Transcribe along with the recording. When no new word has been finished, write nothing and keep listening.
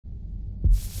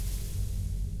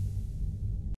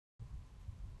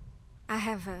I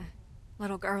have a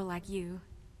little girl like you.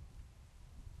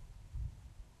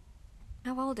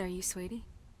 How old are you, sweetie?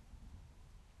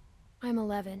 I'm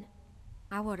 11.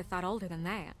 I would have thought older than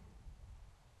that.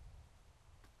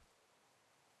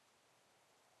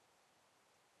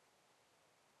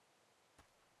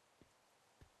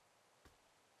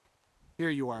 Here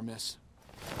you are, miss.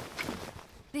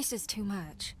 This is too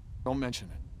much. Don't mention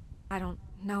it. I don't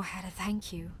know how to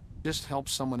thank you. Just help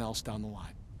someone else down the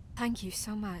line. Thank you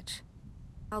so much.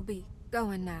 I'll be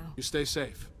going now. You stay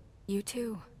safe. You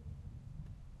too.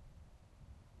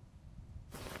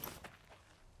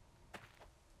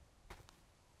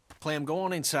 Clem, go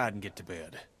on inside and get to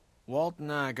bed. Walt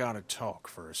and I gotta talk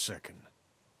for a second.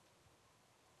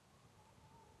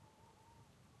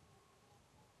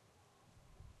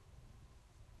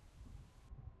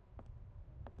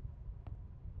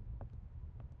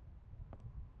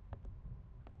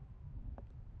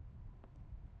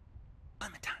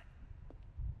 Clementine.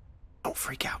 Don't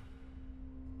freak out.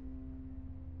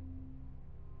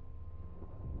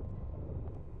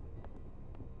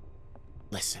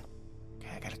 Listen.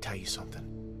 Okay, I gotta tell you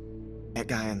something. That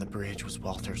guy on the bridge was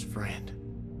Walter's friend.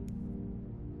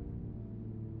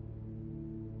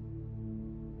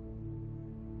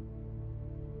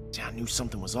 See, I knew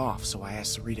something was off, so I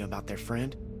asked Sarita about their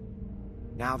friend.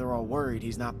 Now they're all worried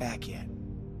he's not back yet.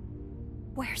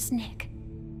 Where's Nick?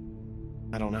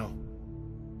 I don't know.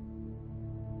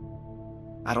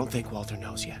 I don't think Walter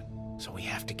knows yet, so we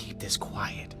have to keep this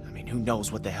quiet. I mean, who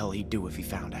knows what the hell he'd do if he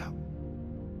found out.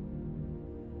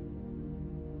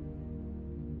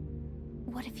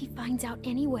 What if he finds out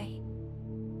anyway?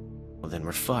 Well, then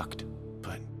we're fucked.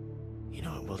 But, you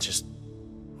know, we'll just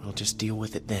deal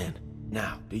with it then.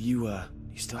 Now, do you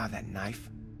still have that knife?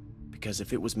 Because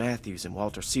if it was Matthews and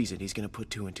Walter sees it, he's gonna put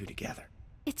two and two together.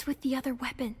 It's with the other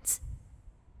weapons.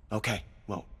 Okay,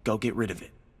 well, go get rid of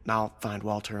it. And I'll find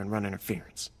Walter and run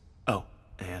interference. Oh,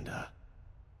 and,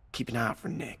 keep an eye out for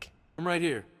Nick. I'm right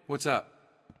here. What's up?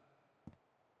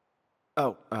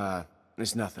 Oh,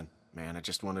 it's nothing, man. I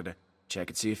just wanted to check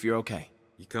and see if you're okay.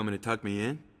 You coming to tuck me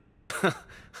in?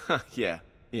 Yeah,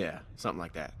 something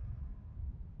like that.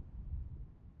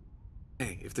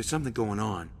 Hey, if there's something going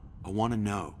on, I want to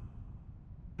know.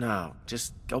 No,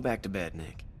 just go back to bed,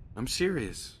 Nick. I'm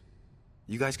serious.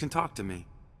 You guys can talk to me.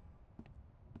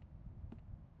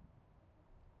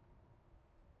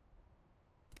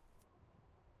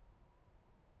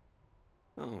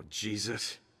 Oh,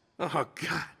 Jesus. Oh,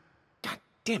 God. God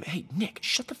damn it. Hey, Nick,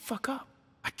 shut the fuck up.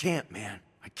 I can't, man.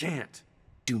 I can't.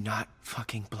 Do not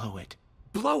fucking blow it.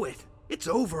 Blow it! It's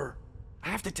over! I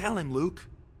have to tell him, Luke.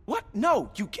 What? No,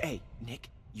 hey, Nick,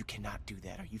 you cannot do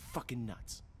that. Are you fucking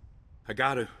nuts? I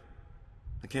gotta.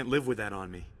 I can't live with that on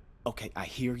me. Okay, I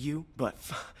hear you, but,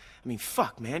 I mean,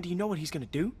 fuck, man. Do you know what he's gonna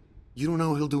do? You don't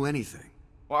know he'll do anything.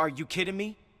 Well, are you kidding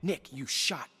me? Nick, you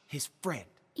shot his friend.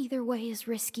 Either way is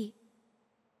risky.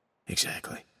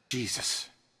 Exactly. Jesus.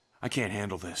 I can't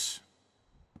handle this.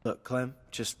 Look, Clem,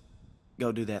 just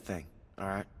go do that thing, all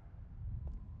right?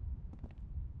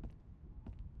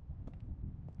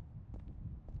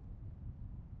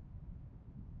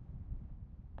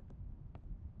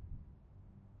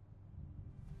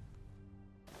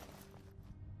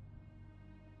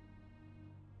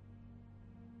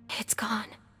 It's gone.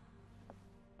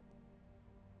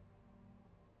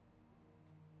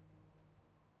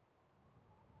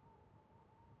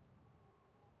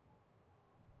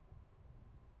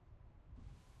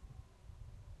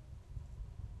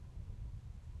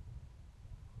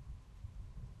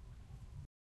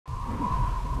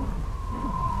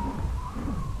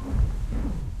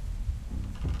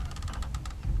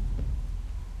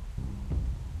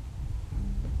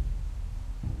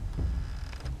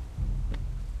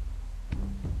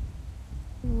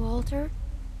 Walter?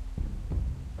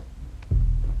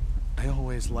 I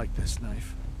always liked this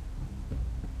knife.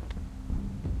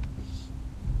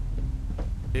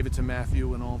 Gave it to Matthew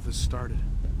when all this started.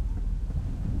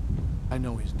 I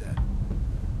know he's dead.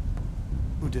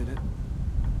 Who did it?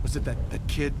 Was it that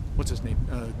kid? What's his name?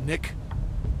 Nick?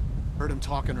 Heard him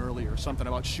talking earlier, something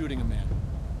about shooting a man.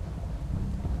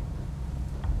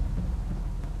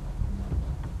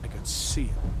 I could see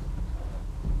it.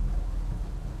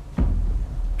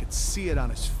 See it on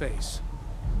his face.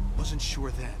 Wasn't sure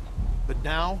then, but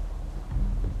now...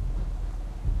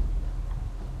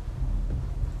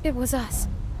 It was us.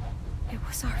 It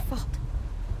was our fault.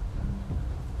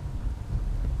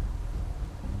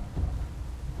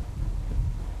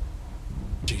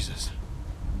 Jesus.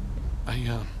 I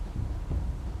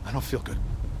don't feel good.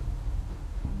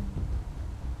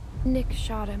 Nick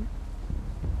shot him.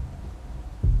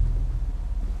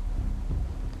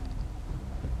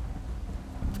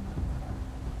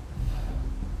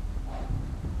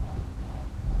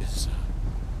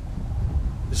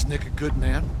 Was Nick a good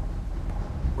man?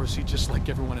 Or is he just like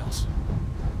everyone else?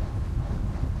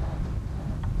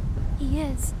 He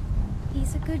is.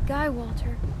 He's a good guy,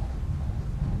 Walter.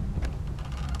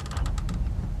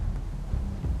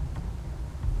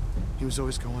 He was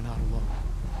always going out alone.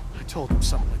 I told him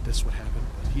something like this would happen,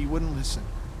 but he wouldn't listen.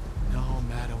 No,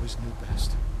 Matt always knew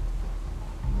best.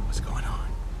 What's going on?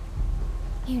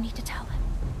 You need to tell him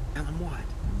Tell him what?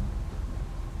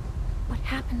 what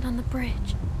happened on the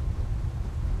bridge.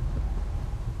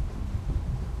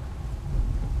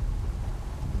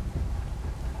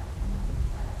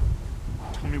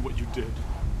 Tell me what you did.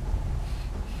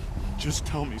 Just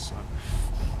tell me, son.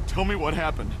 Tell me what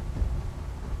happened.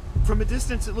 From a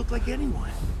distance, it looked like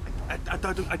anyone. I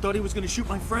thought he was gonna shoot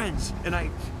my friends, and I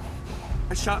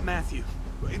shot Matthew.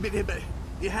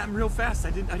 It happened real fast. I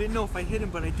didn't know if I hit him,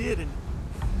 but I did, and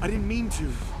I didn't mean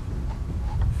to.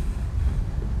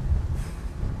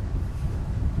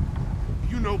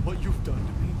 You know what you've done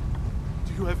to me.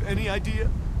 Do you have any idea?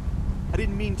 I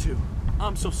didn't mean to.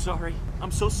 I'm so sorry.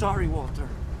 I'm so sorry, Walter.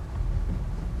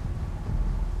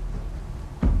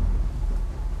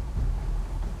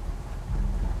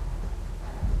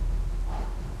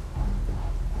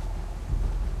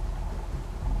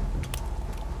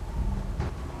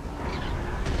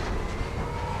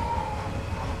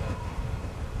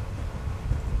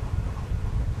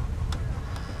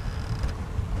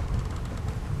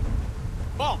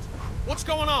 Walt, what's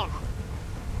going on?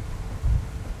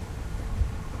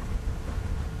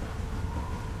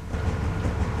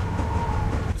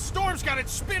 The storm's got it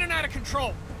spinning out of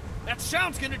control. That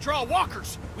sound's gonna draw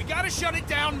walkers. We gotta shut it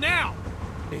down now.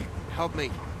 Hey, help me.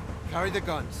 Carry the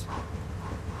guns.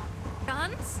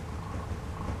 Guns?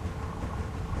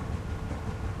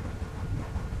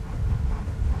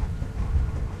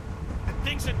 That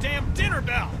thing's a damn dinner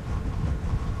bell.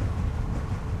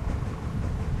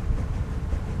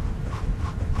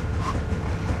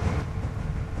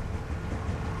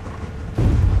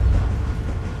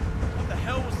 What the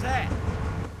hell was that?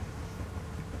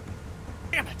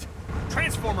 Damn it!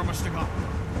 Transformer must have gone.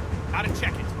 Gotta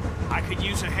check it. I could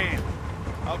use a hand.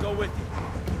 I'll go with you.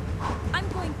 I'm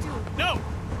going to. No!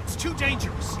 It's too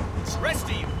dangerous. The rest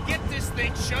of you, get this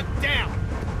thing shut down.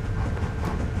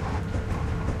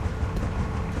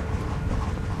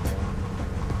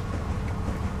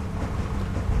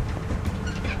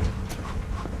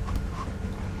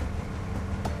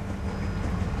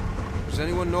 Does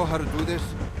anyone know how to do this?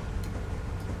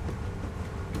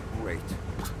 Great.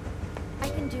 I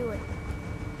can do it.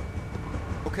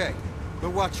 Okay,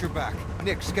 we'll watch your back.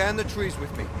 Nick, scan the trees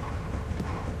with me.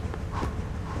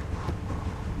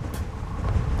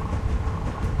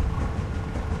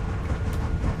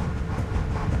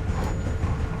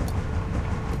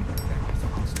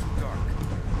 It's too dark.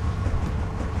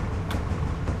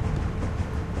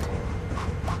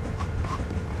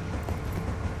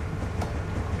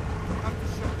 Have to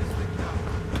shut this thing down.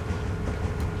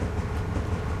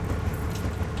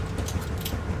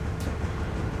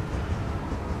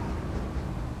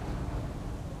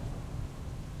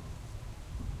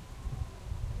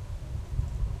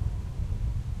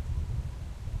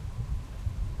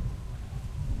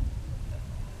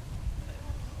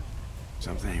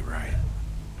 Something ain't right.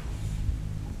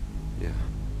 Yeah.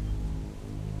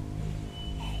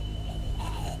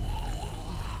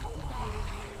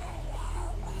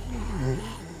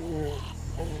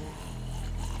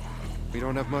 We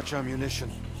don't have much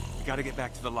ammunition. We gotta get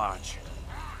back to the lodge.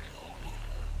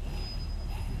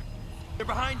 They're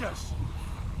behind us!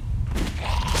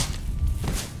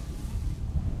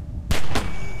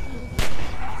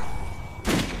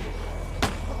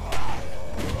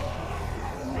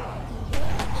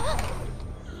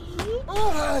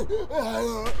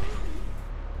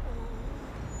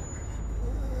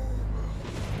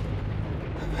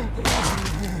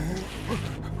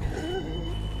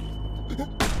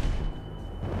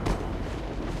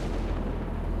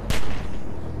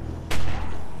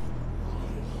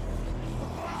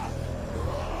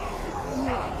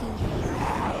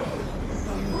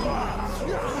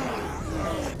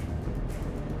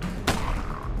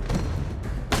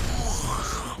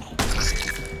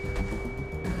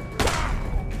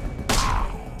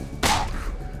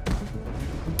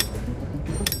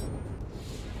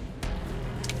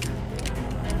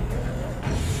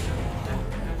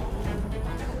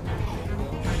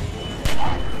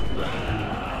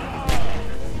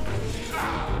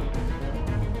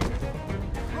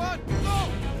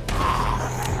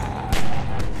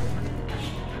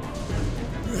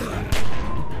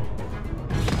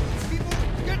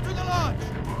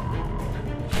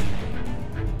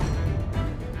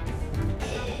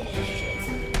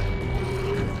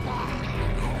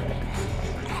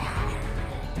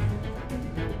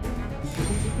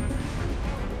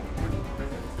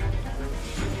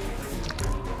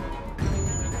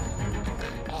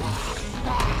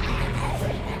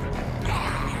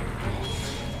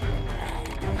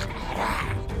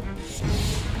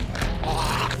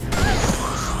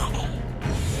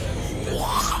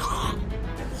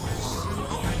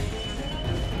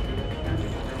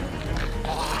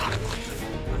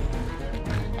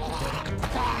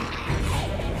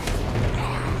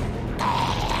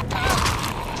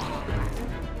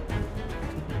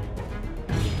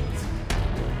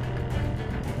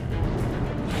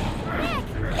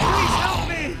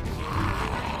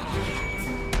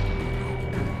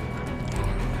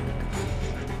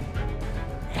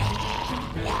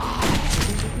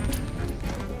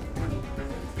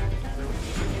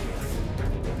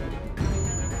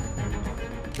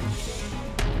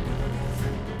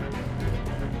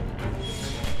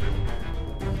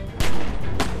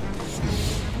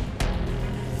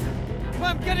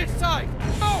 Clem, get inside!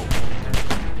 Go!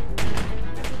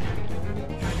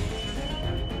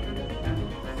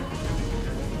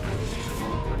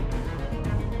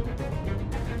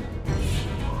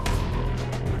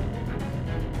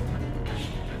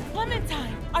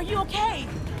 Clementine, are you okay?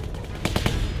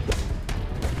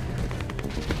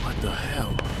 What the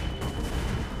hell?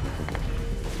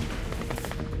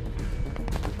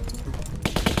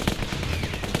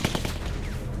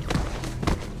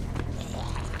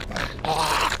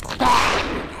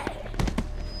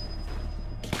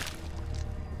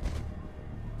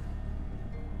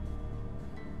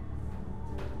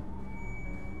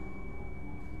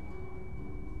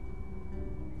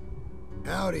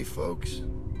 Howdy, folks.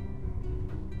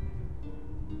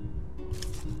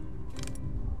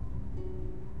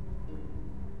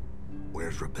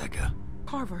 Where's Rebecca?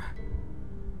 Carver.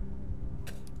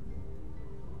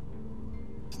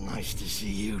 It's nice to see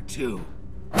you, too.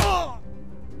 Dad!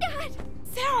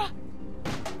 Sarah!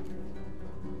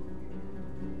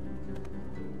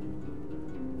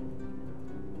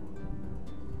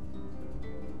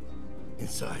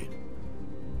 Inside.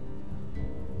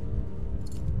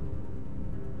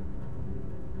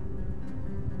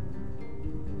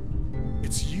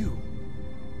 It's you.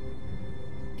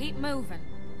 Keep moving.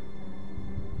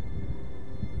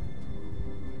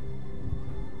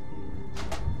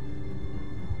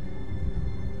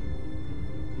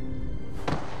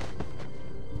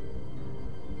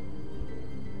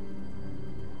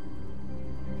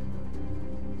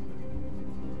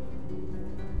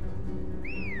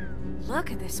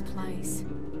 Look at this place.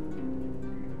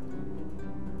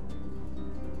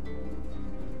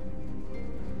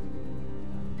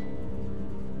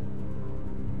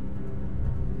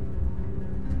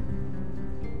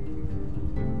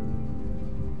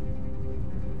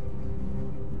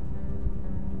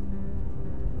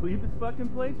 Believe this fucking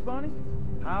place, Bonnie?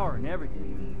 Power and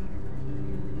everything.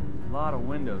 A lot of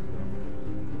windows, though.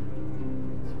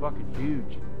 It's fucking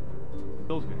huge.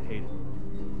 Bill's gonna hate it.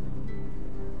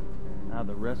 Now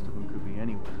the rest of them could be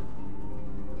anywhere.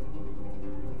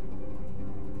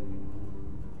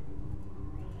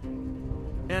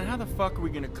 And how the fuck are we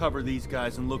gonna cover these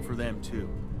guys and look for them, too?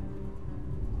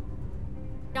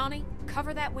 Johnny,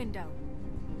 cover that window.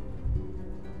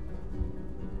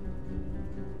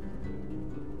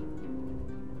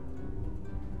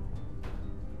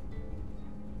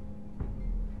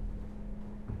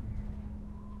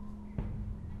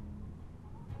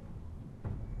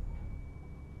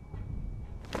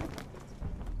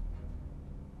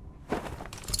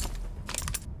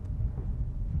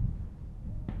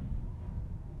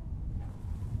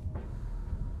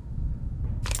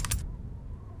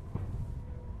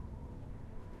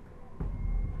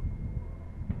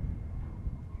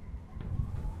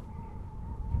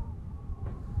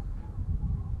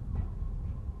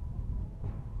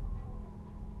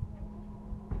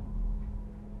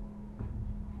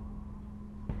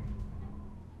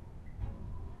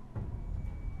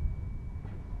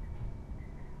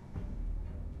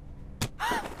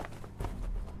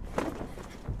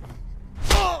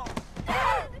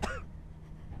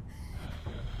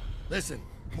 Listen,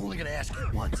 I'm only gonna ask you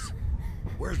once.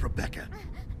 Where's Rebecca?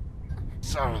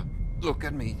 Sarah, look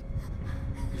at me.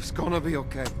 It's gonna be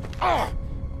okay.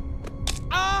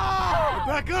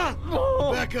 Rebecca!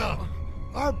 Rebecca!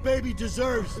 Our baby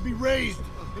deserves to be raised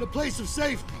in a place of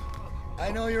safety.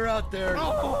 I know you're out there. And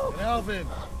Alvin,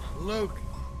 Luke,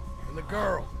 and the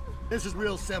girl. This is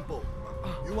real simple.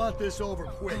 You want this over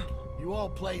quick. You all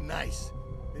play nice.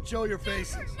 And show your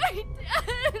faces. My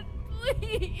dad,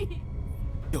 please.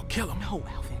 You'll kill him. No,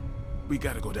 Alvin. We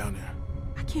gotta go down there.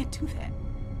 I can't do that.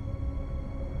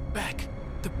 Beck,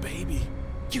 the baby.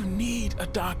 You need a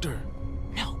doctor.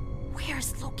 No.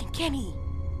 Where's Luke and Kenny?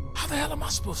 How the hell am I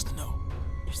supposed to know?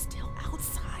 They're still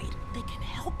outside. They can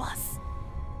help us.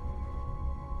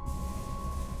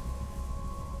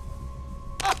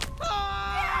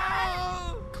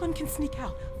 Clem can sneak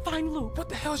out. Find Luke. What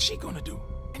the hell is she gonna do?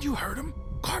 And you heard him?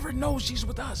 Carver knows she's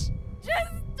with us.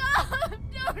 Just stop!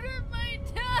 Don't hurt my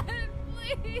dad,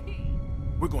 please!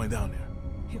 We're going down there.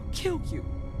 He'll kill you.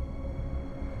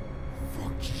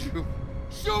 Fuck you.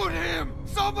 Shoot him!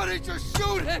 Somebody just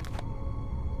shoot him!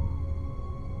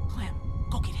 Clem,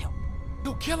 go get help.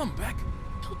 You'll kill him, Beck.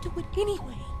 He'll do it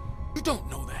anyway. You don't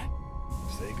know that.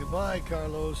 Say goodbye,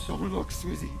 Carlos. Don't look,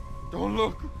 sweetie. Don't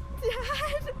look.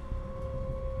 Dad!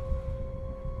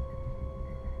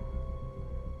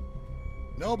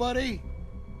 Nobody?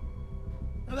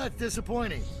 Now that's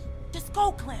disappointing. Just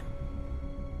go, Clem.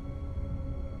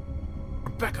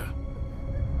 Rebecca.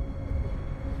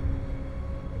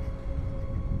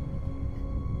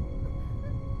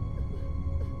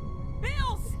 Bill!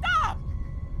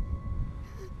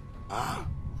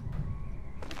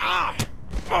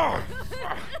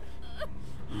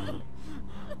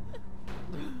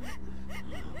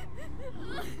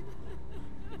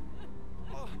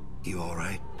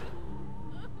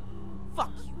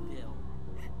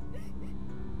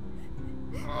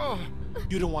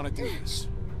 You don't want to do this.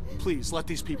 Please, let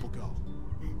these people go.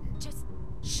 Just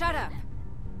shut up.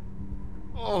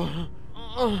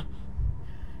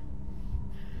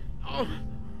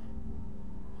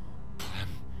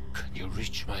 Can you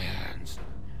reach my hands?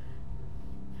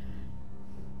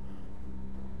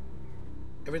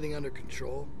 Everything under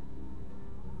control?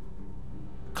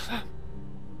 Clem.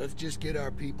 Let's just get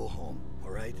our people home,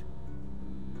 all right?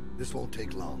 This won't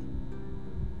take long.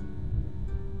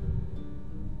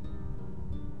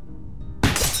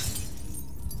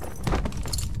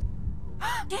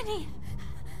 Kenny!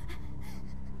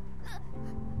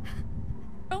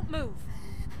 Don't move.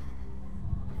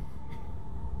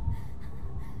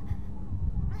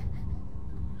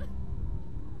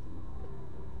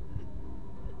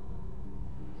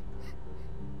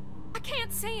 I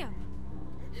can't see him.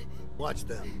 Watch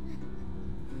them.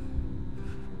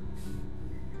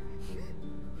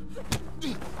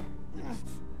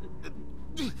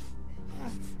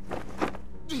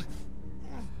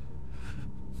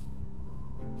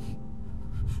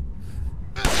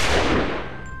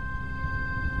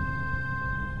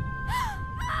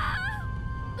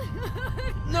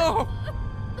 No!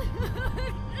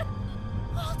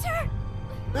 Walter!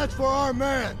 That's for our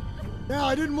man. Now,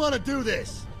 I didn't want to do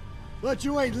this, but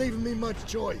you ain't leaving me much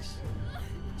choice.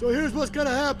 So here's what's gonna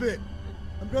happen.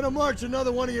 I'm gonna march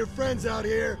another one of your friends out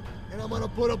here, and I'm gonna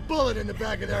put a bullet in the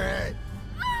back of their head.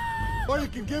 Or you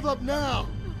can give up now.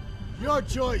 Your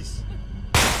choice.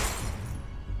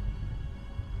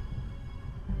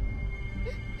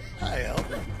 Hi,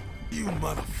 Alvin. You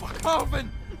motherfucker. Alvin!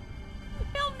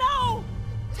 Hell no!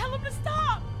 Tell him to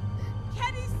stop!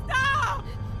 Kenny, stop!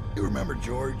 You remember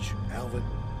George, Alvin?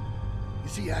 You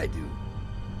see, I do.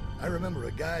 I remember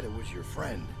a guy that was your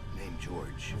friend named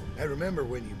George. I remember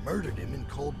when you murdered him in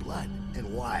cold blood.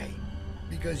 And why?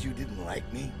 Because you didn't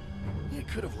like me? You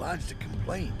could have lodged a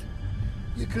complaint.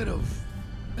 You could have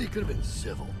been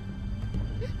civil.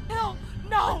 Hell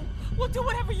no! We'll do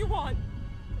whatever you want!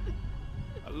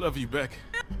 I love you, Beck.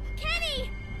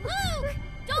 Kenny! Luke!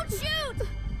 Don't shoot!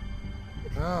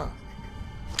 Ah.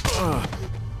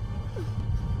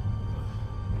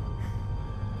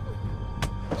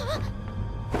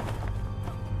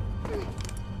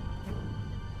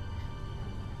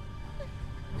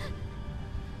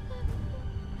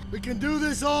 We can do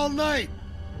this all night.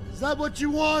 Is that what you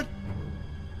want?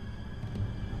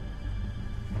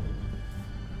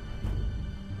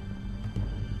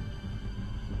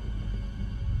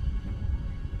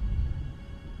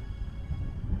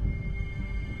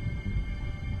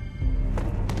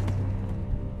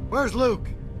 Where's Luke?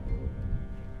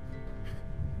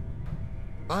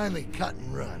 Finally cut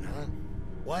and run, huh?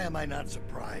 Why am I not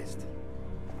surprised?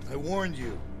 I warned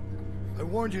you. I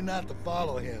warned you not to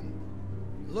follow him.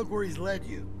 Look where he's led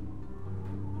you.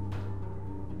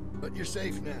 But you're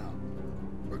safe now.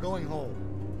 We're going home.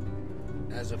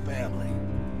 As a family.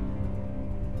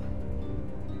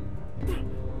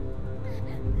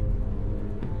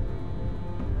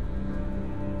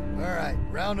 All right,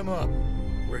 round them up.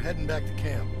 We're heading back to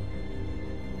camp.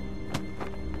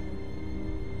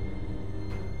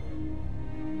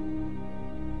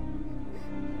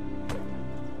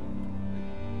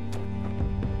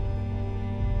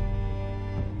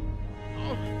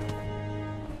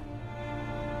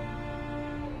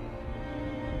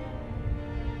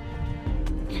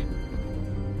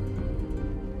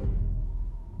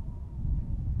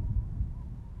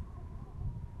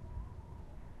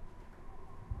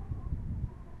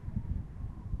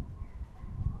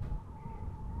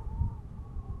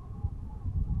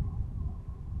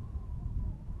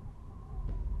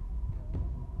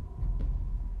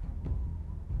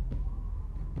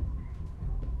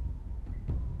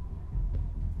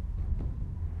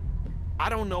 I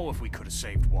don't know if we could have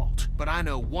saved Walt, but I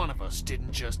know one of us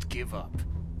didn't just give up.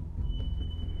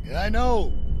 Yeah, I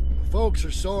know. The folks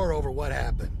are sore over what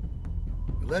happened.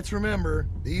 But let's remember,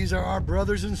 these are our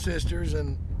brothers and sisters,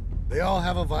 and they all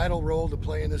have a vital role to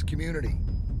play in this community.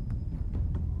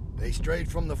 They strayed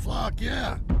from the flock,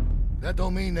 yeah. That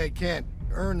don't mean they can't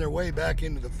earn their way back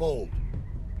into the fold.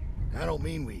 I don't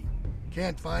mean we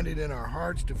can't find it in our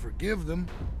hearts to forgive them,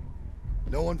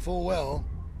 knowing full well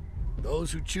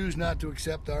those who choose not to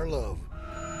accept our love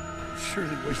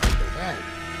surely wish that they had.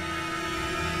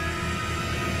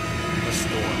 The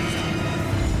storm's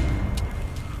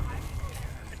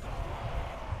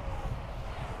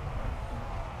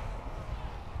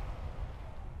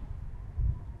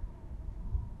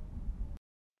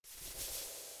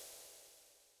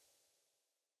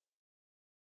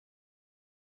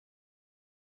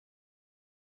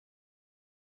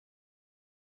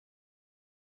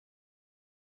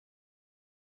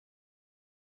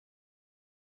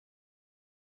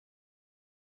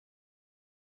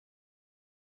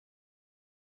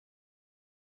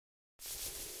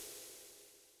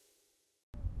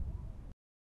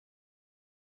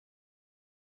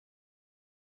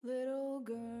Little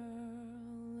girl,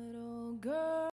 little girl.